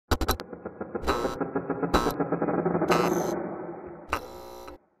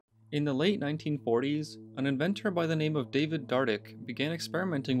In the late 1940s, an inventor by the name of David Dardick began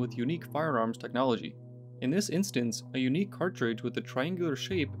experimenting with unique firearms technology. In this instance, a unique cartridge with a triangular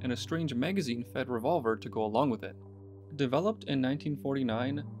shape and a strange magazine-fed revolver to go along with it. Developed in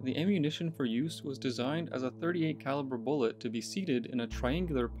 1949, the ammunition for use was designed as a .38 caliber bullet to be seated in a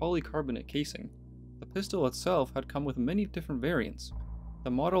triangular polycarbonate casing. The pistol itself had come with many different variants.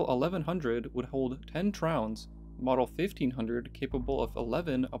 The Model 1100 would hold 10 Trounds, Model 1500 capable of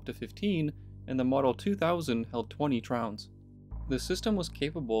 11 up to 15, and the Model 2000 held 20 Trounds. The system was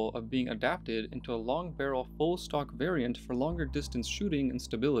capable of being adapted into a long barrel full stock variant for longer distance shooting and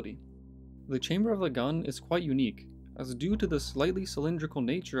stability. The chamber of the gun is quite unique, as due to the slightly cylindrical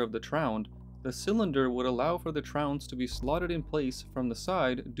nature of the Tround, the cylinder would allow for the Trounds to be slotted in place from the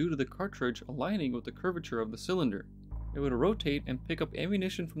side due to the cartridge aligning with the curvature of the cylinder. It would rotate and pick up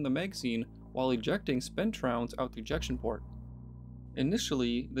ammunition from the magazine while ejecting spent Trounds out the ejection port.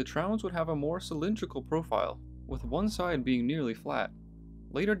 Initially, the Trounds would have a more cylindrical profile, with one side being nearly flat.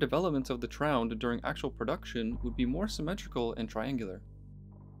 Later developments of the Tround during actual production would be more symmetrical and triangular.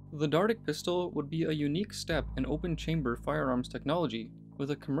 The Dardick pistol would be a unique step in open-chamber firearms technology,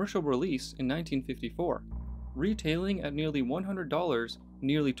 with a commercial release in 1954. Retailing at nearly $100,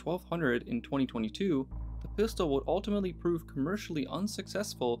 nearly $1,200 in 2022, the pistol would ultimately prove commercially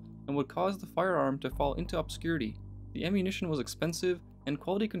unsuccessful and would cause the firearm to fall into obscurity. The ammunition was expensive, and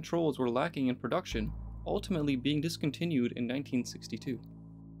quality controls were lacking in production, ultimately being discontinued in 1962.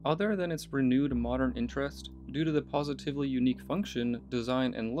 Other than its renewed modern interest, due to the positively unique function,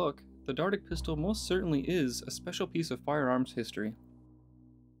 design, and look, the Dardick pistol most certainly is a special piece of firearms history.